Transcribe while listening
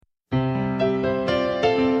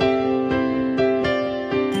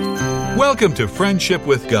Welcome to Friendship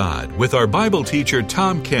with God with our Bible teacher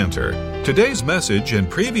Tom Cantor. Today's message and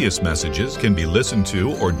previous messages can be listened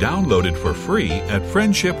to or downloaded for free at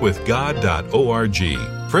friendshipwithgod.org.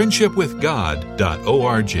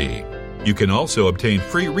 friendshipwithgod.org. You can also obtain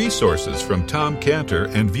free resources from Tom Cantor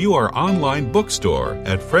and view our online bookstore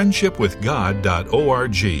at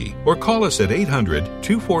friendshipwithgod.org or call us at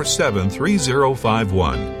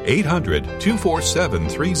 800-247-3051.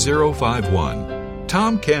 800-247-3051.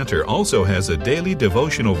 Tom Cantor also has a daily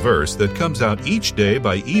devotional verse that comes out each day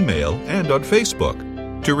by email and on Facebook.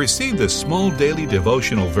 To receive this small daily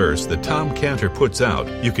devotional verse that Tom Cantor puts out,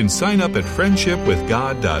 you can sign up at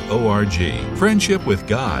friendshipwithgod.org,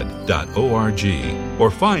 friendshipwithgod.org, or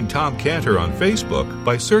find Tom Cantor on Facebook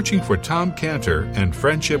by searching for Tom Cantor and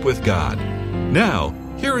Friendship with God. Now,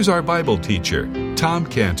 here is our Bible teacher, Tom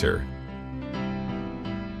Cantor.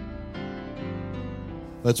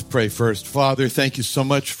 Let's pray first. Father, thank you so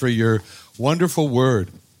much for your wonderful word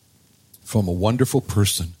from a wonderful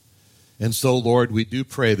person. And so, Lord, we do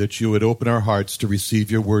pray that you would open our hearts to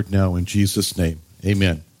receive your word now in Jesus' name.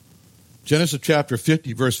 Amen. Genesis chapter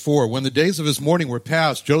 50, verse 4. When the days of his mourning were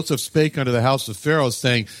past, Joseph spake unto the house of Pharaoh,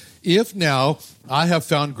 saying, If now I have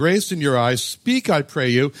found grace in your eyes, speak, I pray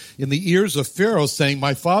you, in the ears of Pharaoh, saying,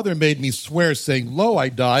 My father made me swear, saying, Lo, I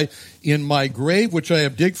die in my grave, which I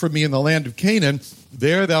have digged for me in the land of Canaan.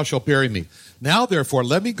 There thou shalt bury me. Now, therefore,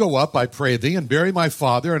 let me go up, I pray thee, and bury my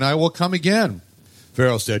father, and I will come again.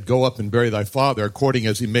 Pharaoh said, Go up and bury thy father, according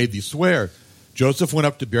as he made thee swear. Joseph went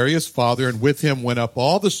up to bury his father, and with him went up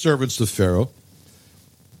all the servants of Pharaoh,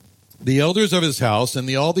 the elders of his house, and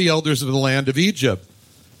all the elders of the land of Egypt.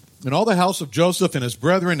 And all the house of Joseph and his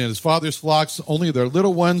brethren and his father's flocks, only their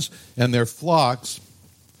little ones and their flocks,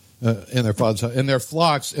 and their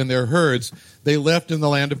flocks and their herds, they left in the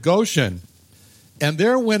land of Goshen. And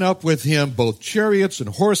there went up with him both chariots and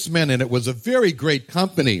horsemen, and it was a very great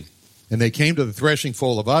company. And they came to the threshing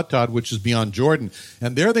floor of Atad, which is beyond Jordan.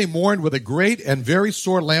 And there they mourned with a great and very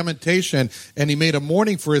sore lamentation, and he made a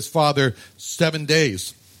mourning for his father 7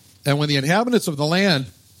 days. And when the inhabitants of the land,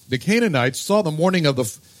 the Canaanites, saw the mourning in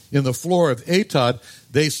the floor of Atad,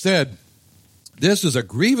 they said, This is a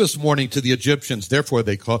grievous mourning to the Egyptians. Therefore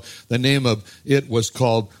they call the name of it was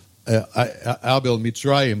called Abel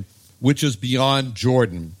Mitzrayim, which is beyond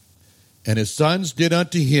Jordan. And his sons did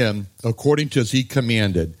unto him according to as he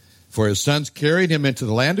commanded. For his sons carried him into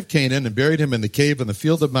the land of Canaan and buried him in the cave in the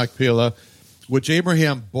field of Machpelah, which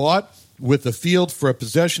Abraham bought with the field for a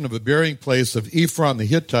possession of a burying place of Ephron the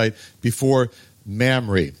Hittite before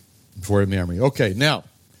Mamre. Okay, now,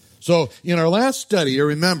 so in our last study, you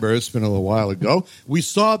remember, it's been a little while ago, we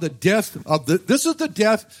saw the death of this is the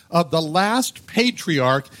death of the last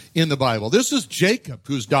patriarch in the Bible. This is Jacob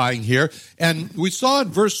who's dying here. And we saw in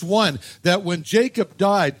verse 1 that when Jacob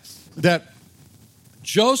died, that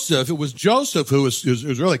Joseph, it was Joseph who was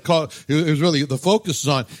really the focus is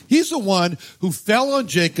on. He's the one who fell on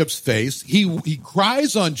Jacob's face. He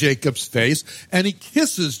cries on Jacob's face, and he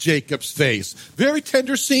kisses Jacob's face. Very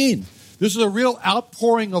tender scene. This is a real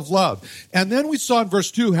outpouring of love. And then we saw in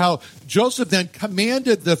verse 2 how Joseph then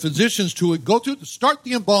commanded the physicians to start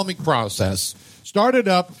the embalming process, start it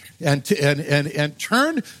up, and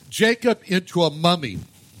turn Jacob into a mummy.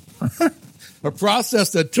 A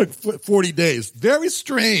process that took 40 days. Very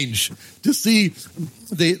strange to see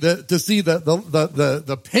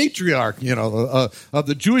the patriarch, of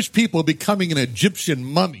the Jewish people becoming an Egyptian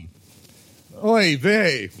mummy. Oy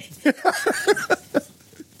vey.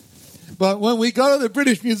 But when we go to the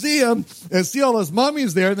British Museum and see all those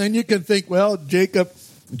mummies there, then you can think, well, Jacob,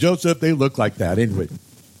 Joseph, they look like that anyway.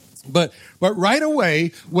 But right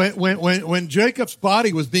away, when Jacob's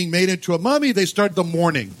body was being made into a mummy, they started the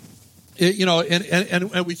mourning.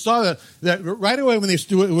 And we saw that right away when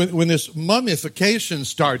this mummification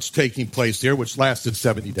starts taking place here, which lasted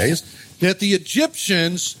 70 days, that the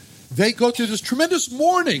Egyptians, they go through this tremendous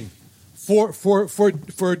mourning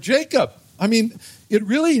for Jacob. I mean,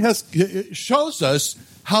 it shows us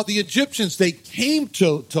how the Egyptians, they came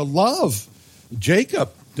to love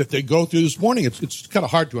Jacob, that they go through this mourning. It's kind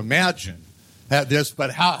of hard to imagine this,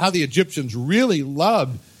 but how the Egyptians really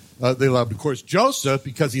loved. They loved, of course, Joseph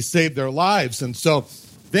because he saved their lives. And so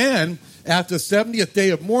then, after the 70th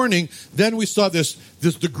day of mourning, then we saw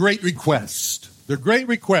the great request. The great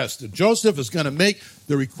request that Joseph is going to make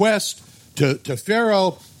the request to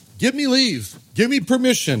Pharaoh, give me leave, give me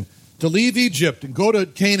permission to leave Egypt and go to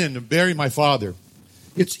Canaan and bury my father.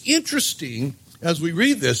 It's interesting, as we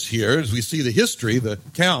read this here, as we see the history, the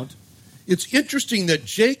account, it's interesting that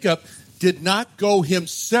Jacob did not go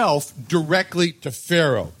himself directly to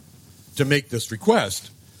Pharaoh to make this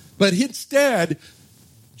request. But instead,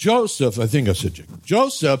 Joseph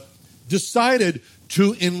decided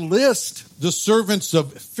to enlist the servants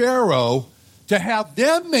of Pharaoh to have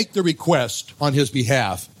them make the request on his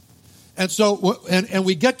behalf. And so, and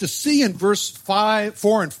we get to see in verse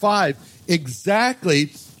 4 and 5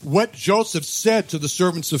 exactly what Joseph said to the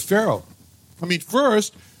servants of Pharaoh. I mean,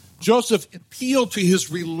 first, Joseph appealed to his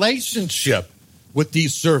relationship with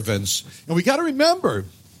these servants. And we got to remember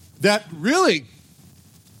that really,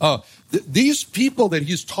 these people that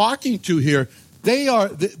he's talking to here, they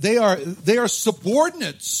are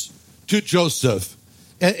subordinates to Joseph.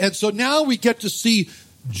 And so now we get to see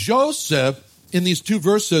Joseph in these two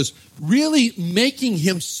verses really making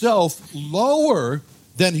himself lower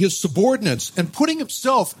than his subordinates and putting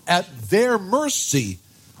himself at their mercy.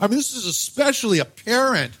 I mean, this is especially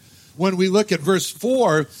apparent when we look at verse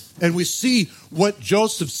 4 and we see what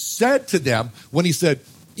Joseph said to them when he said,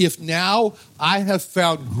 "If now I have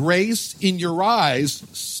found grace in your eyes,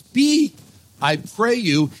 speak, I pray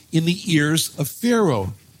you, in the ears of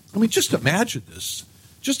Pharaoh." I mean, just imagine this.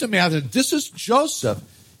 Just imagine, this is Joseph.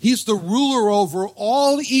 He's the ruler over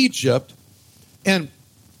all Egypt, and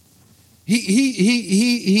he's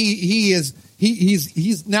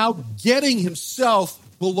now getting himself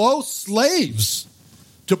below slaves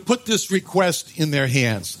to put this request in their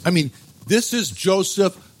hands. I mean, this is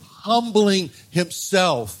Joseph humbling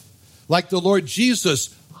himself, like the Lord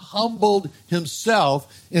Jesus humbled himself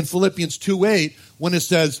in Philippians 2:8 when it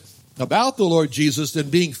says about the Lord Jesus, and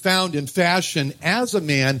being found in fashion as a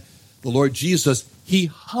man, the Lord Jesus, he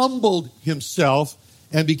humbled himself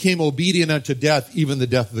and became obedient unto death, even the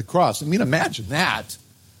death of the cross. I mean, imagine that.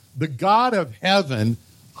 The God of heaven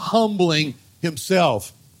humbling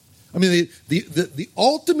himself. I mean, the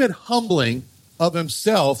ultimate humbling of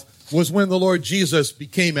himself was when the Lord Jesus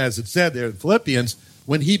became, as it said there in Philippians,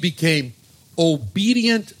 when he became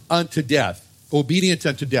obedient unto death. Obedient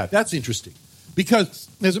unto death. That's interesting. Because,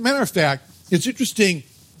 as a matter of fact, it's interesting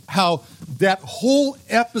how that whole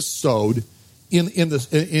episode in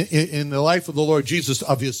the life of the Lord Jesus,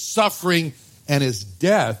 of his suffering and his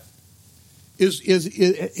death,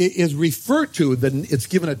 is referred to, then it's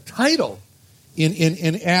given a title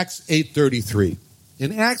in Acts 8:33.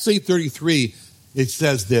 In Acts 8:33, it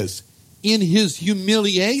says this: "In his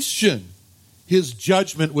humiliation, his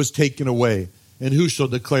judgment was taken away, and who shall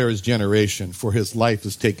declare his generation? For his life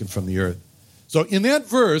is taken from the earth." So in that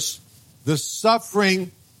verse, the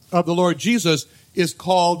suffering of the Lord Jesus is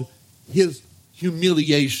called his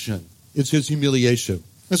humiliation. It's his humiliation.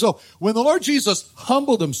 And so when the Lord Jesus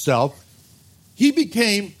humbled himself, he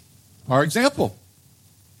became our example.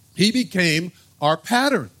 He became our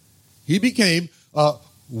pattern. He became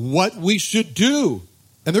what we should do.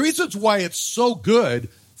 And the reasons why it's so good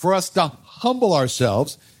for us to humble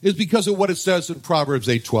ourselves is because of what it says in Proverbs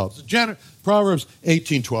 8:12. Proverbs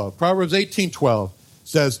 18:12. Proverbs 18:12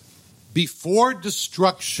 says, "Before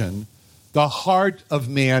destruction, the heart of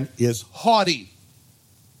man is haughty,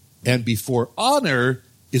 and before honor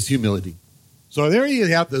is humility." So there you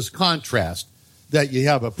have this contrast, that you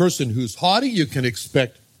have a person who's haughty, you can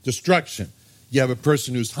expect destruction. You have a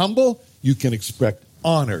person who's humble, you can expect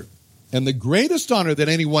honor. And the greatest honor that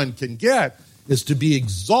anyone can get is to be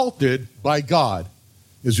exalted by God,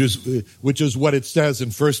 which is what it says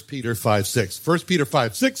in 1 Peter 5:6. 1 Peter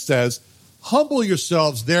 5:6 says, "Humble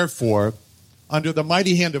yourselves, therefore, under the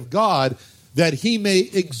mighty hand of God, that he may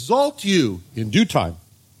exalt you in due time."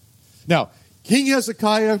 Now, King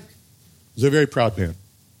Hezekiah was a very proud man.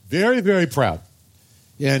 Very, very proud.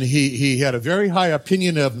 And he had a very high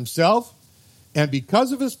opinion of himself. And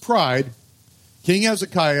because of his pride, King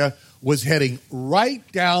Hezekiah was heading right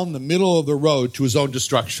down the middle of the road to his own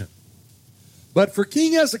destruction. But for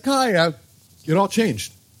King Hezekiah, it all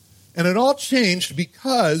changed. And it all changed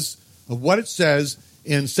because of what it says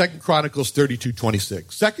in 2 Chronicles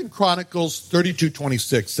 32:26. 2 Chronicles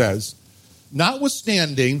 32:26 says,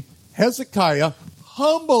 "Notwithstanding, Hezekiah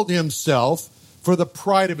humbled himself for the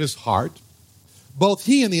pride of his heart, both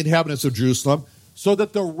he and the inhabitants of Jerusalem, so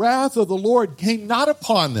that the wrath of the Lord came not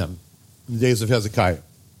upon them in the days of Hezekiah."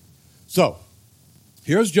 So,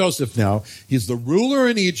 here's Joseph now. He's the ruler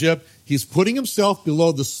in Egypt. He's putting himself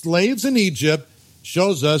below the slaves in Egypt.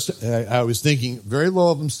 Shows us, I was thinking, very low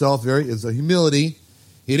of himself, is a humility.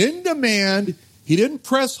 He didn't demand, he didn't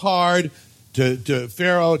press hard to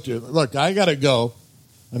Pharaoh look, I got to go.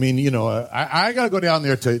 I mean, I got to go down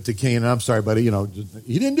there to Canaan. I'm sorry, buddy.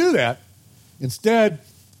 He didn't do that. Instead,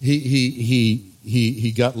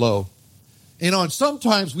 he got low. And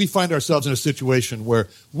sometimes we find ourselves in a situation where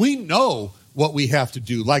we know what we have to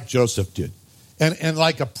do, like Joseph did. And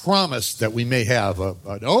like a promise that we may have,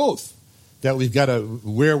 an oath that we've got to,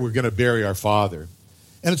 where we're going to bury our father.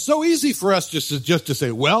 And it's so easy for us just to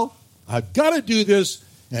say, well, I've got to do this,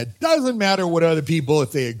 and it doesn't matter what other people,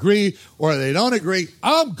 if they agree or they don't agree,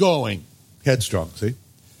 I'm going. Headstrong, see?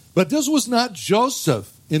 But this was not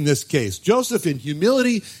Joseph in this case. Joseph, in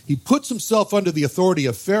humility, he puts himself under the authority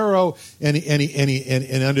of Pharaoh, and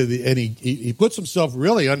he puts himself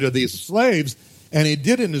really under these slaves, and he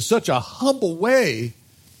did it in such a humble way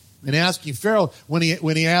in asking Pharaoh when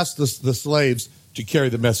he asked the slaves to carry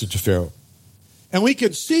the message to Pharaoh. And we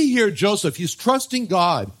can see here Joseph, he's trusting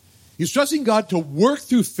God. He's trusting God to work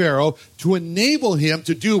through Pharaoh to enable him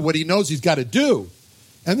to do what he knows he's got to do.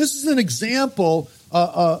 And this is an example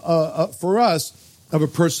for us of a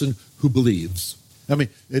person who believes. I mean,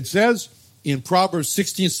 it says in Proverbs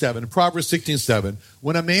 16:7,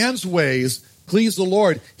 when a man's ways please the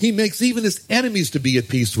Lord, he makes even his enemies to be at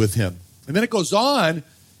peace with him. And then it goes on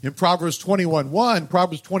in Proverbs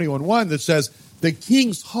 21:1 that says, the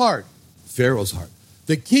king's heart, Pharaoh's heart,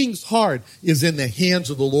 the king's heart is in the hands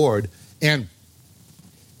of the Lord, and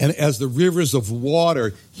as the rivers of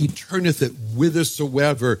water, he turneth it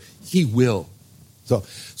whithersoever he will.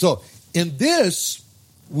 So in this,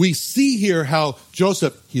 we see here how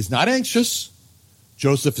Joseph, he's not anxious.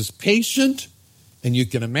 Joseph is patient. And you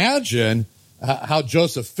can imagine how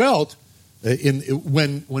Joseph felt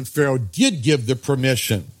when Pharaoh did give the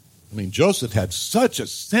permission. I mean, Joseph had such a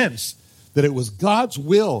sense that it was God's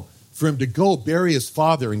will for him to go bury his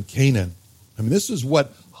father in Canaan. I mean, this is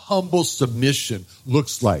what humble submission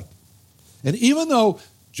looks like. And even though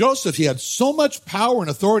Joseph, he had so much power and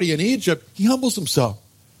authority in Egypt, he humbles himself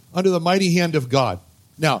under the mighty hand of God.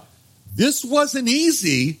 Now, this wasn't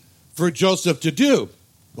easy for Joseph to do,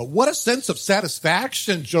 but what a sense of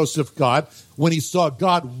satisfaction Joseph got when he saw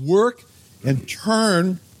God work and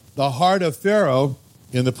turn the heart of Pharaoh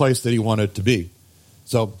in the place that he wanted to be.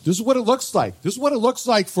 So this is what it looks like. This is what it looks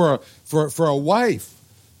like for a wife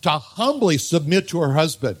to humbly submit to her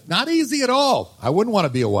husband. Not easy at all. I wouldn't want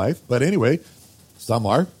to be a wife, but anyway, some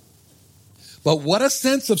are. But what a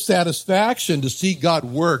sense of satisfaction to see God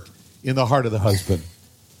work in the heart of the husband.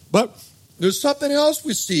 But there's something else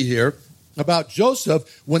we see here about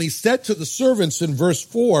Joseph when he said to the servants in verse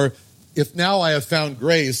 4, if now I have found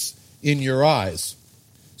grace in your eyes.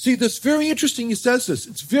 See, this is very interesting. He says this.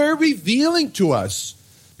 It's very revealing to us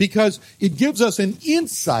because it gives us an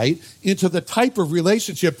insight into the type of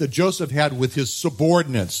relationship that Joseph had with his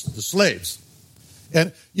subordinates, the slaves.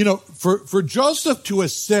 And, you know, for Joseph to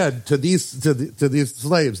have said to these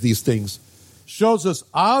slaves these things shows us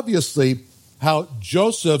obviously how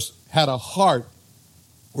Joseph's had a heart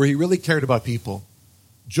where he really cared about people.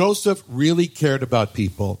 Joseph really cared about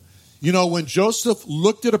people. You know, when Joseph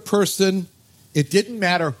looked at a person, it didn't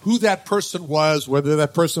matter who that person was, whether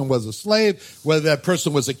that person was a slave, whether that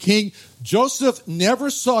person was a king. Joseph never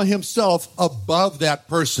saw himself above that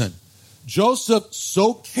person. Joseph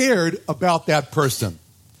so cared about that person.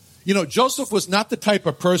 You know, Joseph was not the type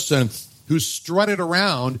of person who strutted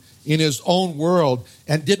around in his own world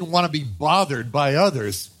and didn't want to be bothered by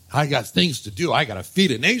others. I got things to do. I got to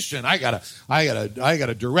feed a nation. I got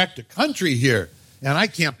to direct a country here. And I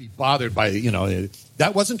can't be bothered by,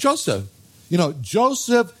 that wasn't Joseph. You know,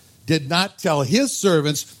 Joseph did not tell his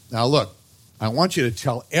servants, now look, I want you to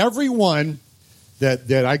tell everyone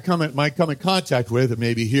that I might come in contact with,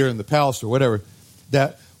 maybe here in the palace or whatever,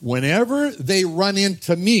 that whenever they run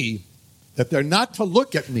into me, that they're not to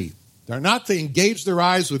look at me. They're not to engage their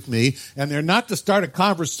eyes with me, and they're not to start a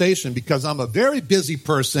conversation because I'm a very busy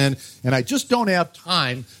person, and I just don't have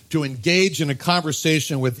time to engage in a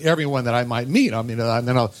conversation with everyone that I might meet. I mean,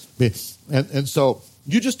 and so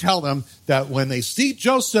you just tell them that when they see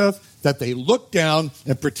Joseph, that they look down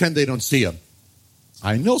and pretend they don't see him.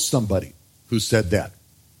 I know somebody who said that.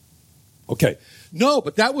 Okay. No,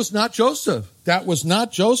 but that was not Joseph. That was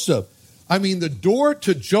not Joseph. I mean, the door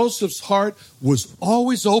to Joseph's heart was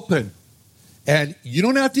always open. And you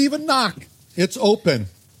don't have to even knock. It's open.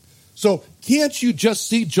 So can't you just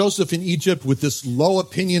see Joseph in Egypt with this low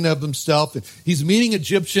opinion of himself? And he's meeting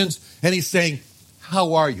Egyptians and he's saying,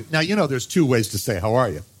 how are you? Now, there's two ways to say, how are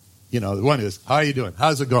you? The one is, how are you doing?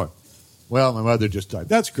 How's it going? Well, my mother just died.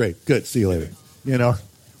 That's great. Good. See you later.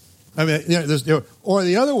 I mean, or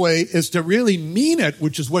the other way is to really mean it,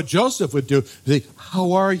 which is what Joseph would do. Say,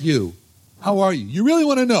 how are you? How are you? You really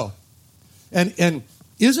want to know. And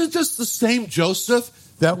isn't this the same Joseph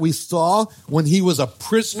that we saw when he was a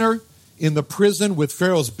prisoner in the prison with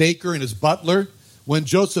Pharaoh's baker and his butler? When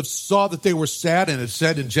Joseph saw that they were sad, and it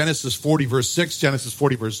said in Genesis 40, verse 6,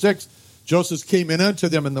 Joseph came in unto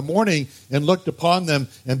them in the morning and looked upon them,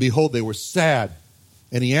 and behold, they were sad.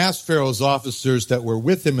 And he asked Pharaoh's officers that were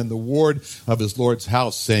with him in the ward of his Lord's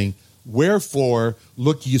house, saying, wherefore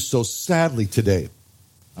look ye so sadly today?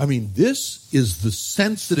 I mean, this is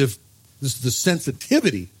the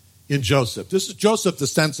sensitivity in Joseph. This is Joseph, the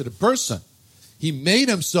sensitive person. He made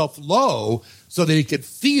himself low so that he could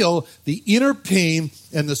feel the inner pain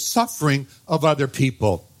and the suffering of other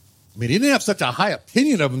people. I mean, he didn't have such a high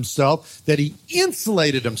opinion of himself that he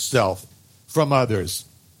insulated himself from others.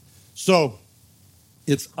 So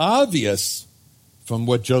it's obvious from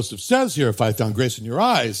what Joseph says here, if I found grace in your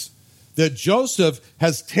eyes, that Joseph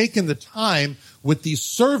has taken the time with these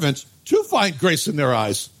servants to find grace in their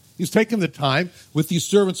eyes. He's taken the time with these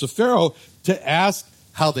servants of Pharaoh to ask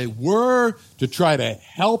how they were, to try to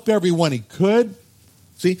help everyone he could.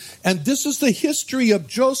 See, and this is the history of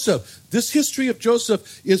Joseph. This history of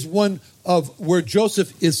Joseph is one of where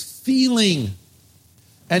Joseph is feeling,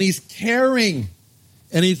 and he's caring,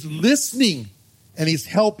 and he's listening, and he's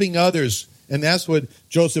helping others. And that's what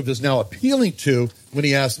Joseph is now appealing to when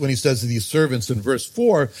he says to these servants in verse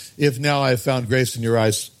 4, if now I have found grace in your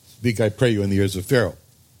eyes, speak, I pray you, in the ears of Pharaoh.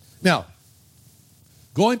 Now,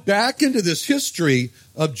 going back into this history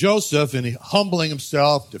of Joseph and humbling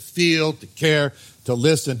himself to feel, to care, to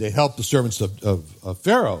listen, to help the servants of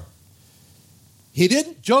Pharaoh,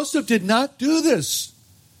 Joseph did not do this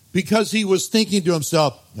because he was thinking to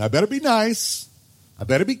himself, I better be nice, I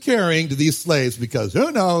better be caring to these slaves because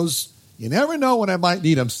who knows, you never know when I might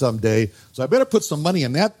need them someday, so I better put some money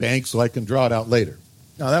in that bank so I can draw it out later.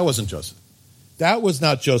 No, that wasn't Joseph. That was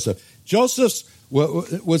not Joseph. Joseph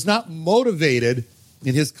was not motivated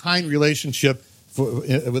in his kind relationship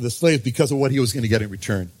with the slaves because of what he was going to get in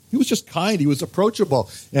return. He was just kind. He was approachable,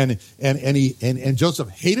 and Joseph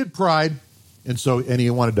hated pride, and he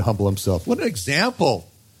wanted to humble himself. What an example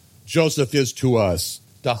Joseph is to us,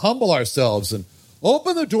 to humble ourselves and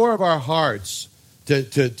open the door of our hearts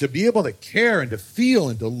to be able to care and to feel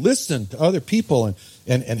and to listen to other people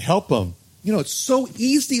and help them. You know, it's so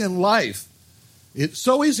easy in life. It's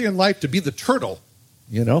so easy in life to be the turtle,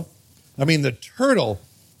 you know. I mean, the turtle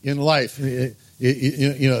in life, the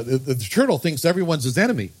turtle thinks everyone's his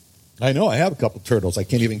enemy. I know, I have a couple turtles. I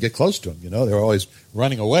can't even get close to them, you know. They're always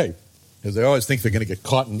running away because they always think they're going to get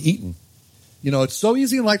caught and eaten. You know, it's so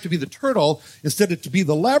easy in life to be the turtle instead of to be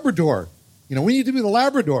the Labrador. You know, we need to be the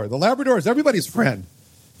Labrador. The Labrador is everybody's friend,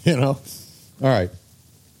 you know. All right.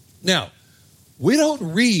 Now, we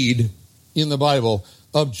don't read in the Bible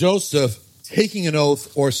of Joseph taking an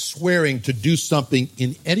oath or swearing to do something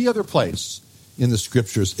in any other place in the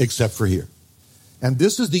Scriptures except for here. And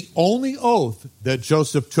this is the only oath that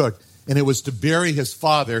Joseph took, and it was to bury his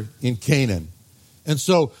father in Canaan. And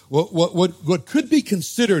so what could be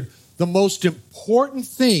considered the most important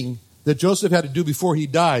thing that Joseph had to do before he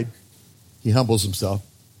died, he humbles himself,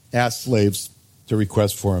 asks slaves to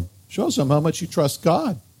request for him. Shows them how much you trust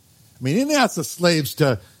God. I mean, he didn't ask the slaves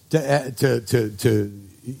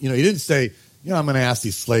he didn't say, I'm going to ask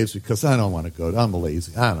these slaves because I don't want to go. I'm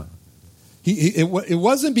lazy. I don't know. It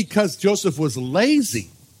wasn't because Joseph was lazy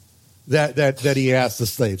that he asked the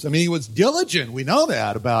slaves. I mean, he was diligent. We know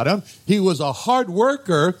that about him. He was a hard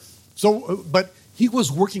worker. But he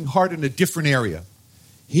was working hard in a different area.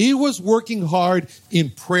 He was working hard in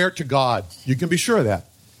prayer to God. You can be sure of that.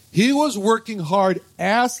 He was working hard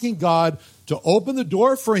asking God to open the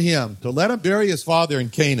door for him, to let him bury his father in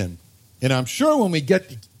Canaan. And I'm sure when we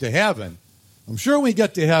get to heaven,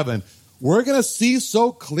 we're going to see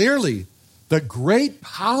so clearly the great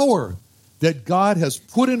power that God has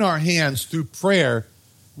put in our hands through prayer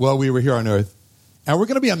while we were here on earth. And we're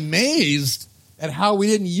going to be amazed at how we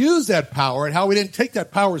didn't use that power and how we didn't take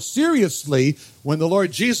that power seriously when the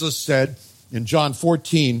Lord Jesus said in John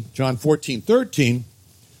 14:13,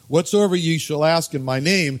 whatsoever ye shall ask in my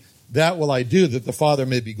name, that will I do, that the Father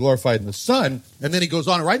may be glorified in the Son. And then he goes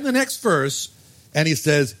on right in the next verse, and he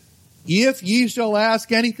says, if ye shall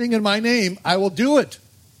ask anything in my name, I will do it.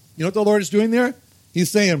 You know what the Lord is doing there? He's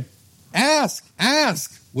saying, ask.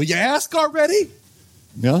 Will you ask already?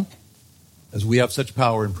 Yeah. As we have such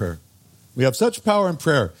power in prayer. We have such power in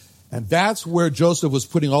prayer. And that's where Joseph was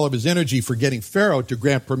putting all of his energy for getting Pharaoh to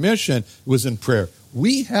grant permission, was in prayer.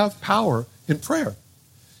 We have power in prayer.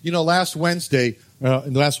 You know, last Wednesday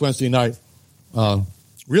night,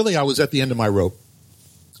 really I was at the end of my rope.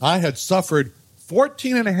 I had suffered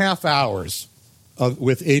 14 and a half hours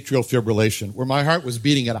with atrial fibrillation, where my heart was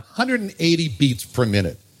beating at 180 beats per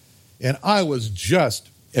minute. And I was just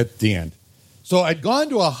at the end. So I'd gone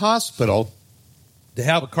to a hospital to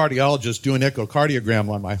have a cardiologist do an echocardiogram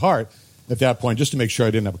on my heart at that point, just to make sure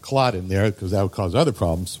I didn't have a clot in there, because that would cause other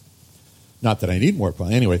problems. Not that I need more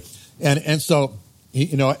problems. Anyway, and so,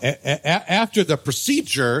 you know, after the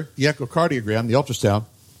procedure, the echocardiogram, the ultrasound,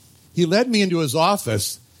 he led me into his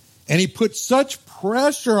office, And he put such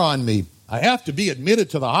pressure on me. I have to be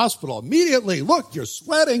admitted to the hospital immediately. Look, you're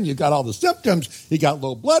sweating. You got all the symptoms. You got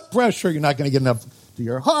low blood pressure. You're not going to get enough to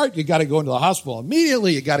your heart. You got to go into the hospital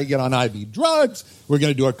immediately. You got to get on IV drugs. We're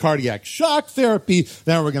going to do a cardiac shock therapy.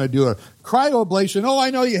 Then we're going to do a cryoablation. Oh,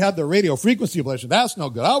 I know you had the radio frequency ablation. That's no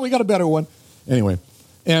good. Oh, we got a better one. Anyway,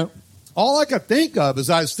 and all I could think of as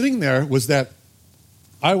I was sitting there was that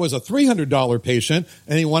I was a $300 patient,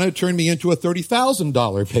 and he wanted to turn me into a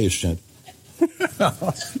 $30,000 patient.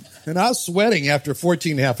 And I was sweating after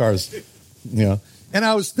 14 and a half hours. And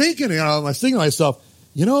I was thinking, I was thinking to myself,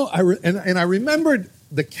 I remembered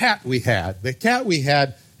the cat we had. The cat we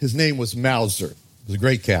had, his name was Mauser. It was a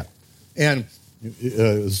great cat. And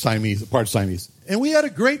it was Siamese, part Siamese. And we had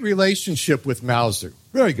a great relationship with Mauser.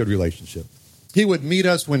 Very good relationship. He would meet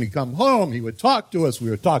us when he'd come home. He would talk to us.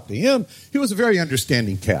 We would talk to him. He was a very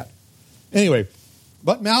understanding cat. Anyway,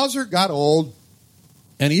 but Mauser got old,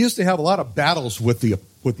 and he used to have a lot of battles with the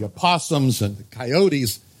opossums and the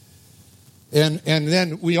coyotes. And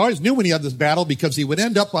then we always knew when he had this battle because he would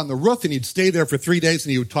end up on the roof, and he'd stay there for 3 days,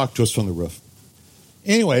 and he would talk to us from the roof.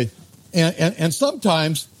 Anyway, and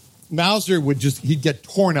sometimes Mauser he'd get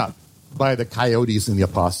torn up by the coyotes and the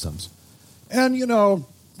opossums. And, he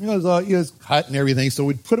was cut and everything, so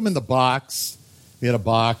we'd put him in the box. We had a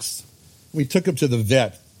box. We took him to the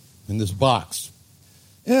vet in this box.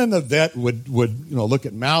 And the vet would look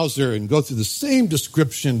at Mauser and go through the same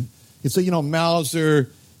description. He'd say, Mauser,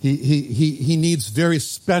 he needs very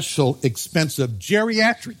special, expensive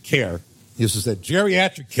geriatric care. He used to say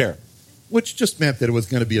geriatric care, which just meant that it was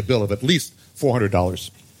going to be a bill of at least $400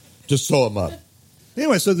 to sew him up.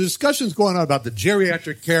 Anyway, so the discussion's going on about the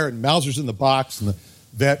geriatric care, and Mauser's in the box, and the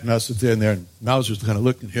vet and us are in there, and Mauser's kind of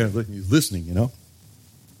looking here and looking, he's listening,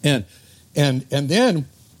 And then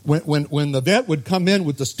when the vet would come in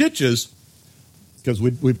with the stitches, because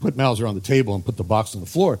we'd put Mauser on the table and put the box on the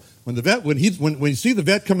floor. When you see the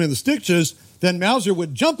vet coming in the stitches, then Mauser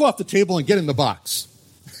would jump off the table and get in the box.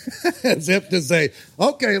 As if to say,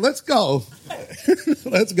 okay, let's go.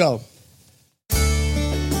 Let's go.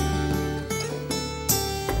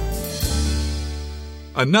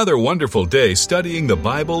 Another wonderful day studying the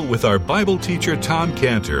Bible with our Bible teacher Tom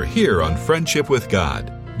Cantor here on Friendship with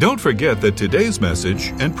God. Don't forget that today's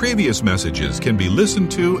message and previous messages can be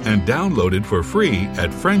listened to and downloaded for free at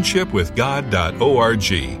friendshipwithgod.org.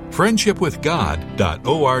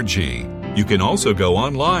 friendshipwithgod.org. You can also go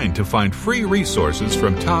online to find free resources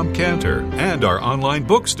from Tom Cantor and our online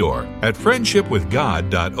bookstore at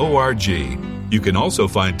friendshipwithgod.org. You can also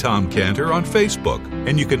find Tom Cantor on Facebook,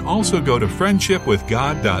 and you can also go to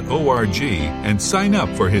friendshipwithgod.org and sign up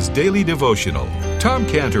for his daily devotional. Tom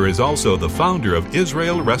Cantor is also the founder of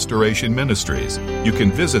Israel Restoration Ministries. You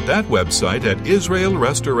can visit that website at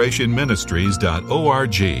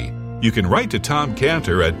israelrestorationministries.org. You can write to Tom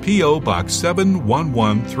Cantor at P.O. Box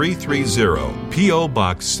 711330, P.O.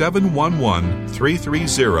 Box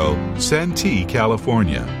 711330, Santee,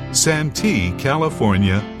 California. Santee,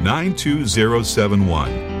 California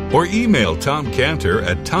 92071. Or email Tom Cantor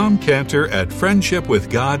at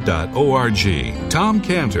tomcantor@friendshipwithgod.org. Tom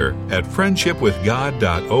Cantor at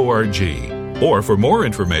friendshipwithgod.org. Or for more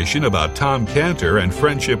information about Tom Cantor and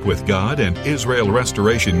Friendship with God and Israel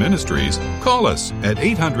Restoration Ministries, call us at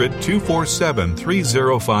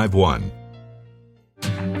 800-247-3051.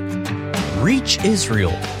 Reach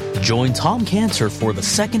Israel. Join Tom Cantor for the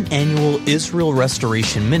second annual Israel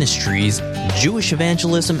Restoration Ministries Jewish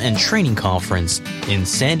Evangelism and Training Conference in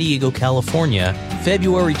San Diego, California,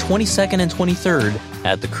 February 22nd and 23rd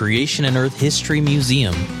at the Creation and Earth History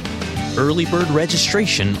Museum. Early bird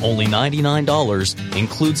registration, only $99,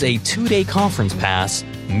 includes a 2-day conference pass,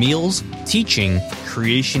 meals, teaching,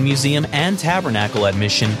 Creation Museum and Tabernacle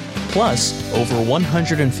admission, plus over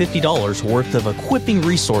 $150 worth of equipping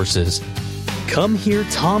resources. Come hear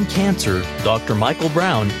Tom Cantor, Dr. Michael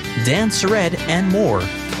Brown, Dan Sered, and more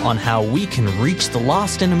on how we can reach the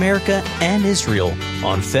lost in America and Israel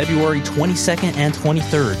on February 22nd and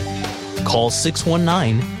 23rd. Call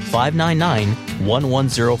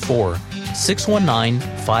 619-599-1104,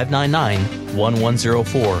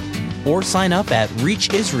 619-599-1104, or sign up at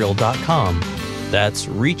reachisrael.com. That's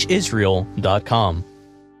reachisrael.com.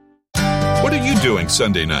 What are you doing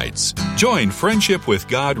Sunday nights? Join Friendship with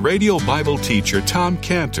God radio Bible teacher Tom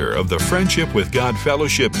Cantor of the Friendship with God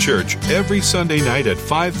Fellowship Church every Sunday night at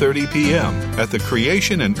 5:30 p.m. at the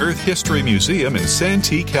Creation and Earth History Museum in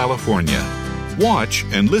Santee, California. Watch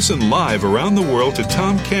and listen live around the world to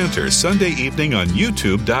Tom Cantor Sunday evening on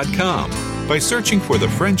YouTube.com by searching for the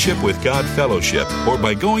Friendship with God Fellowship or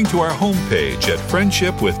by going to our homepage at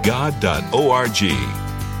friendshipwithgod.org.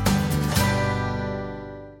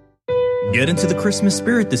 Get into the Christmas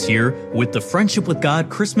spirit this year with the Friendship with God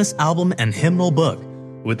Christmas album and hymnal book.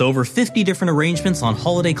 With over 50 different arrangements on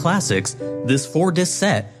holiday classics, this 4-disc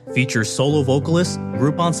set features solo vocalists,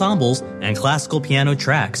 group ensembles, and classical piano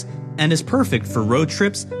tracks, and is perfect for road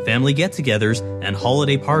trips, family get-togethers, and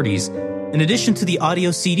holiday parties. In addition to the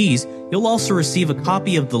audio CDs, you'll also receive a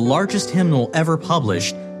copy of the largest hymnal ever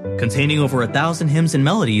published. Containing over 1,000 hymns and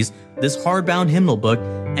melodies, this hardbound hymnal book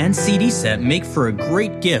and CD set make for a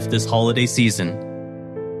great gift this holiday season.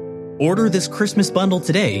 Order this Christmas bundle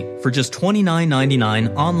today for just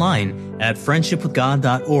 $29.99 online at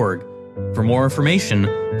friendshipwithgod.org. For more information,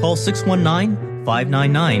 call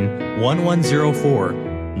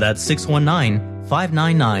 619-599-1104. That's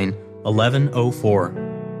 619-599-1104.